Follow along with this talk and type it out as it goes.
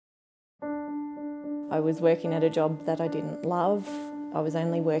I was working at a job that I didn't love. I was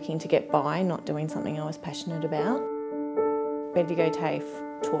only working to get by, not doing something I was passionate about. Bendigo TAFE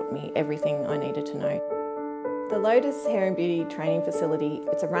taught me everything I needed to know. The Lotus Hair and Beauty Training Facility,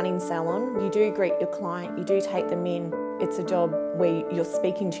 it's a running salon. You do greet your client, you do take them in. It's a job where you're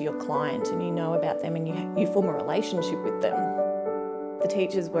speaking to your client and you know about them and you form a relationship with them. The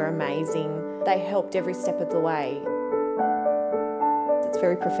teachers were amazing. They helped every step of the way. It's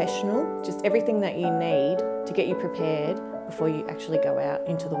very professional, just everything that you need to get you prepared before you actually go out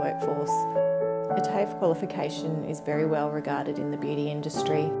into the workforce. A TAFE qualification is very well regarded in the beauty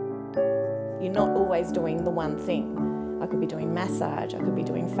industry. You're not always doing the one thing. I could be doing massage, I could be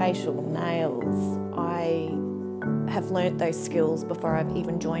doing facial, nails. I have learnt those skills before I've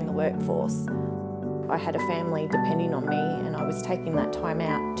even joined the workforce. I had a family depending on me and I was taking that time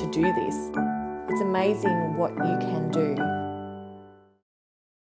out to do this. It's amazing what you can do